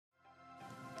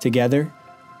Together,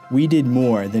 we did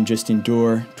more than just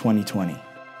endure 2020.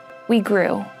 We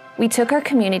grew. We took our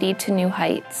community to new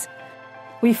heights.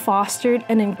 We fostered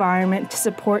an environment to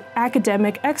support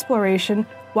academic exploration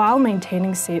while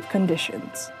maintaining safe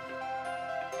conditions.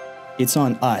 It's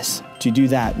on us to do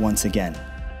that once again.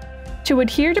 To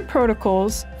adhere to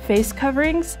protocols, face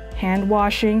coverings, hand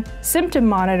washing, symptom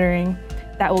monitoring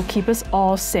that will keep us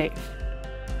all safe.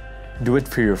 Do it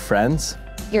for your friends,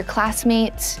 Your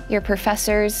classmates, your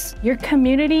professors, your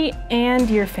community, and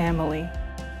your family.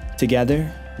 Together,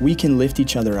 we can lift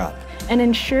each other up And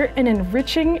ensure an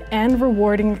enriching and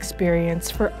rewarding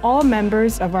experience for all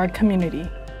members of our community.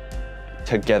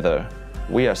 Together,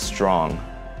 we are strong.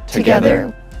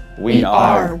 Together, we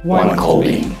are one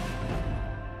Colby.